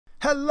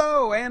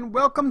Hello and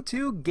welcome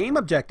to Game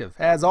Objective.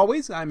 As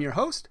always, I'm your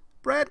host,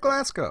 Brad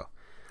Glasgow.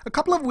 A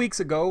couple of weeks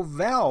ago,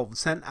 Valve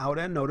sent out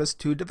a notice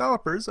to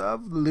developers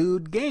of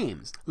lewd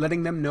games,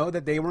 letting them know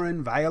that they were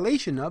in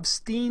violation of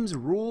Steam's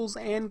rules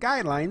and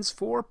guidelines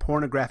for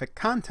pornographic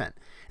content,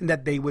 and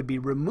that they would be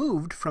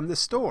removed from the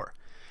store.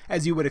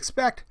 As you would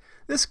expect,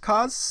 this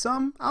caused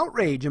some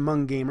outrage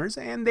among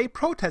gamers, and they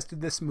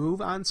protested this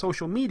move on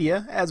social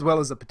media as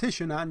well as a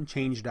petition on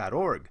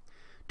change.org.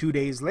 2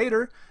 days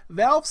later,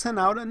 Valve sent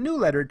out a new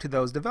letter to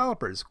those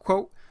developers,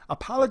 quote,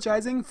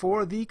 apologizing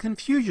for the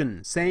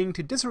confusion, saying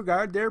to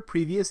disregard their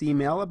previous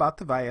email about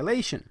the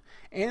violation,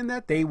 and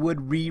that they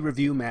would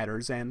re-review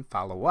matters and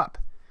follow up.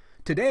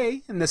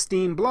 Today, in the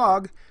Steam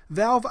blog,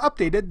 Valve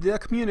updated the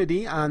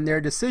community on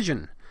their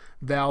decision.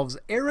 Valve's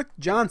Eric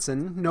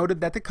Johnson noted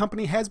that the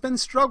company has been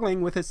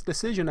struggling with its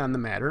decision on the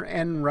matter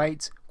and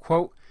writes,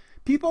 quote,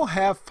 people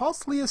have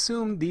falsely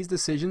assumed these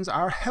decisions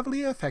are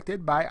heavily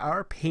affected by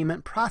our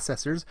payment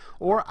processors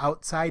or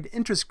outside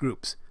interest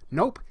groups.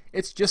 Nope,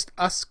 it's just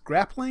us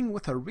grappling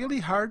with a really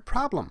hard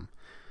problem.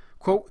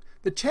 Quote,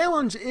 the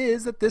challenge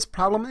is that this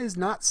problem is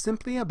not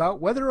simply about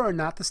whether or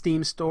not the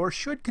Steam store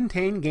should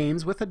contain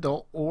games with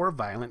adult or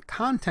violent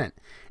content.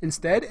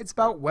 Instead, it's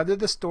about whether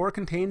the store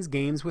contains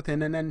games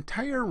within an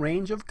entire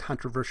range of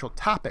controversial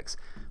topics: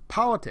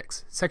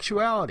 politics,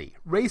 sexuality,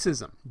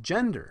 racism,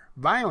 gender,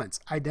 violence,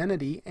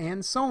 identity,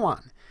 and so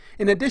on.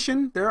 In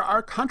addition, there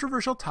are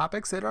controversial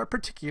topics that are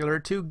particular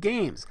to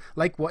games,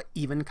 like what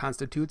even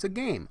constitutes a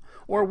game,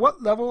 or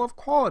what level of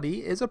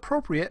quality is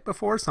appropriate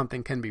before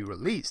something can be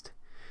released.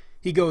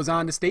 He goes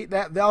on to state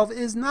that Valve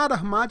is not a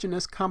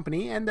homogeneous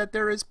company and that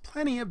there is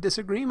plenty of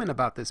disagreement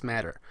about this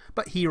matter.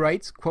 But he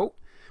writes, quote,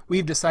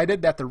 we've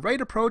decided that the right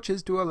approach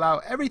is to allow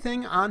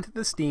everything onto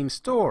the Steam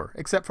store,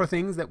 except for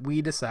things that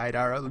we decide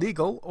are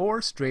illegal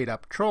or straight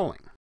up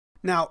trolling.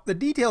 Now, the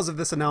details of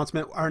this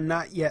announcement are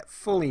not yet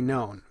fully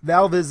known.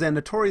 Valve is a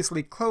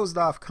notoriously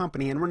closed-off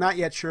company, and we're not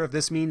yet sure if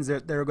this means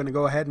that they're going to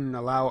go ahead and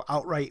allow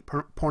outright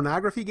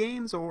pornography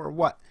games or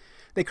what.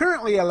 They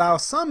currently allow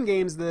some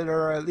games that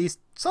are at least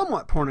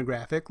somewhat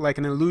pornographic, like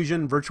an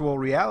Illusion virtual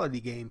reality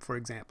game, for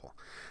example.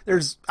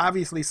 There's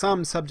obviously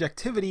some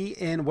subjectivity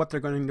in what they're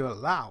going to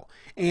allow,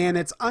 and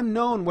it's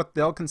unknown what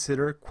they'll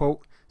consider,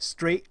 quote,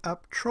 straight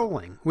up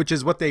trolling, which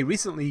is what they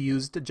recently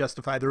used to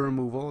justify the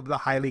removal of the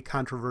highly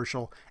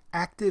controversial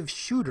active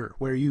shooter,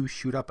 where you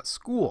shoot up a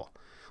school.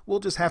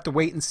 We'll just have to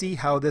wait and see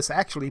how this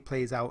actually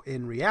plays out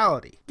in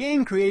reality.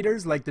 Game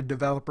creators like the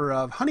developer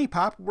of Honey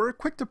Pop were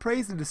quick to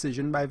praise the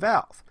decision by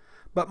Valve.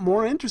 But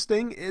more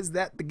interesting is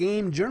that the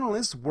game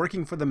journalists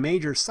working for the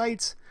major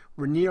sites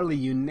were nearly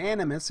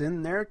unanimous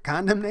in their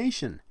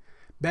condemnation.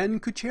 Ben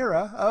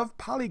Kuchera of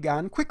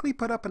Polygon quickly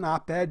put up an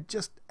op-ed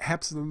just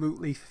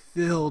absolutely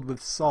filled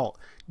with salt,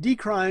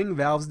 decrying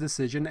Valve's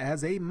decision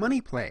as a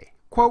money play.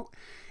 Quote,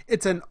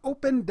 it's an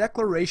open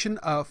declaration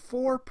of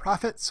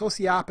for-profit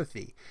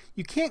sociopathy.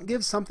 You can't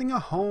give something a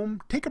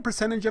home, take a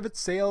percentage of its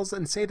sales,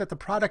 and say that the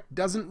product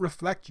doesn't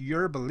reflect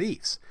your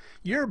beliefs.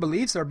 Your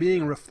beliefs are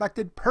being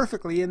reflected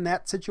perfectly in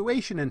that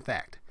situation, in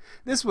fact.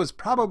 This was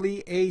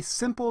probably a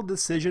simple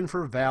decision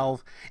for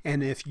Valve,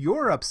 and if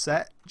you're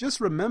upset,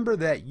 just remember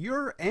that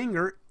your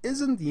anger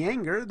isn't the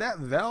anger that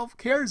Valve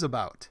cares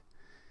about.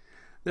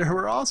 There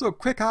were also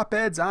quick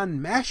op-eds on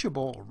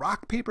Mashable,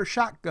 Rock Paper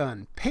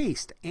Shotgun,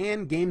 Paste,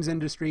 and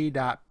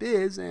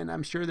GamesIndustry.biz, and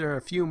I'm sure there are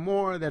a few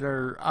more that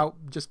are out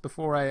just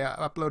before I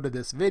uploaded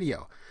this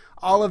video,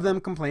 all of them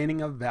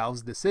complaining of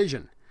Valve's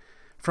decision.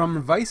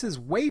 From Vice's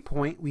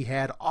Waypoint, we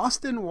had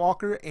Austin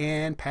Walker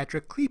and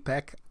Patrick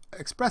Klepek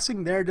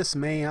expressing their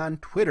dismay on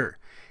Twitter,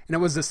 and it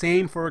was the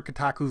same for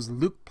Kotaku's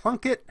Luke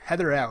Plunkett,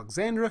 Heather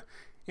Alexandra,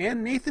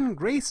 and Nathan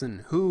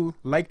Grayson, who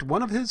liked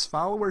one of his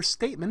followers'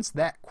 statements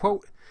that,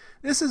 quote,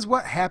 this is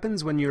what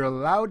happens when you're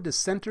allowed to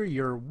center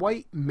your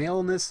white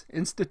maleness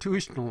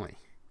institutionally.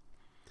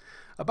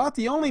 About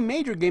the only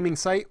major gaming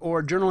site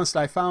or journalist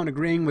I found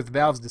agreeing with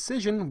Valve's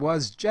decision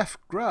was Jeff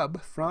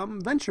Grubb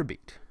from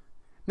VentureBeat.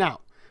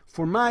 Now,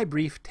 for my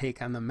brief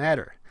take on the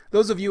matter.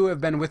 Those of you who have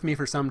been with me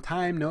for some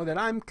time know that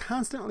I'm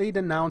constantly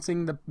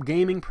denouncing the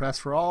gaming press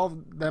for all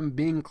of them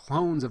being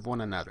clones of one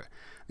another.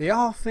 They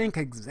all think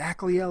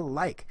exactly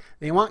alike.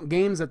 They want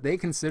games that they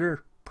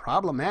consider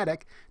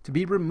problematic to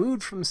be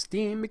removed from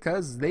Steam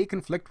because they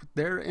conflict with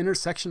their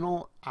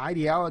intersectional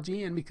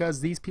ideology and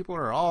because these people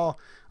are all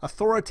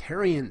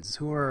authoritarians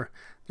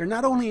they're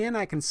not only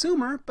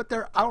anti-consumer, but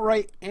they're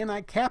outright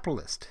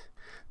anti-capitalist.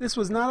 This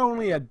was not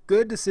only a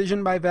good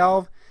decision by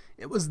Valve,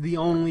 it was the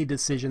only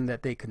decision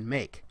that they could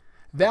make.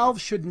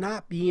 Valve should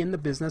not be in the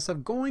business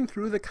of going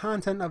through the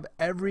content of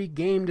every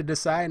game to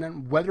decide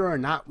on whether or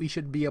not we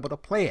should be able to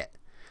play it.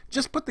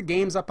 Just put the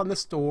games up on the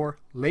store,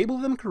 label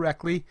them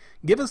correctly,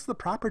 give us the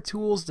proper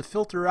tools to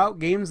filter out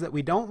games that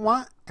we don't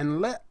want, and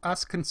let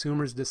us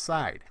consumers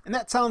decide. And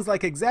that sounds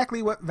like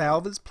exactly what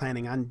Valve is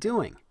planning on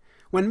doing.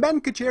 When Ben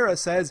Kuchera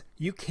says,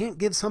 you can't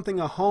give something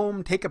a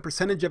home, take a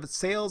percentage of its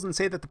sales, and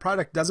say that the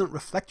product doesn't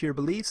reflect your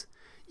beliefs,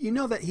 you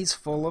know that he's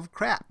full of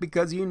crap,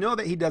 because you know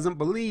that he doesn't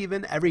believe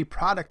in every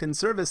product and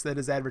service that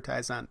is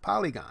advertised on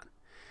Polygon.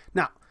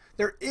 Now,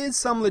 there is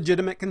some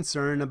legitimate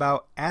concern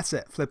about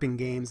asset flipping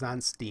games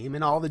on Steam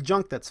and all the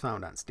junk that's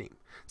found on Steam.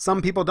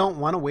 Some people don't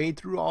want to wade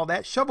through all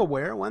that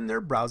shovelware when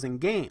they're browsing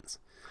games.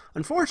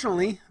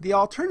 Unfortunately, the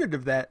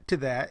alternative to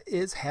that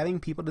is having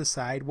people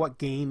decide what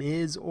game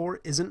is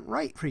or isn't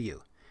right for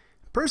you.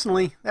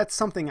 Personally, that's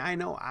something I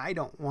know I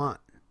don't want.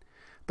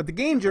 But the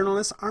game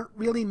journalists aren't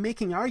really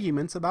making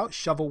arguments about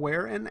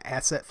shovelware and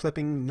asset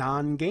flipping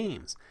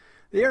non-games.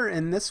 They're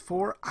in this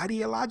for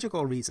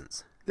ideological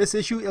reasons. This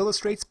issue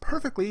illustrates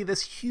perfectly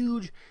this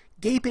huge,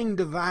 gaping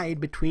divide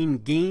between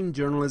game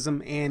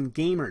journalism and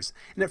gamers,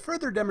 and it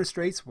further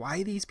demonstrates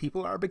why these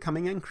people are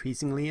becoming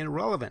increasingly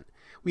irrelevant.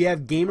 We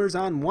have gamers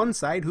on one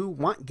side who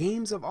want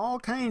games of all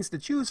kinds to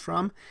choose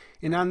from,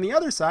 and on the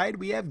other side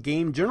we have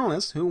game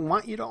journalists who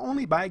want you to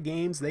only buy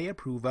games they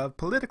approve of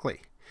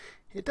politically.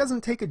 It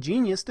doesn't take a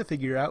genius to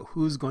figure out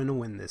who's going to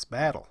win this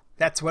battle.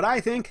 That's what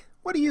I think.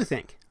 What do you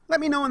think? Let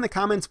me know in the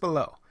comments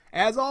below.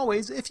 As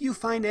always, if you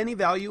find any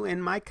value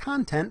in my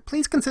content,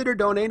 please consider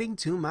donating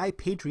to my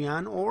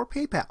Patreon or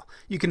PayPal.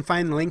 You can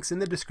find links in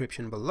the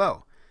description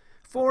below.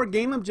 For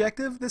Game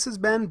Objective, this has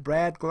been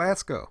Brad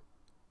Glasgow.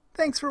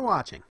 Thanks for watching.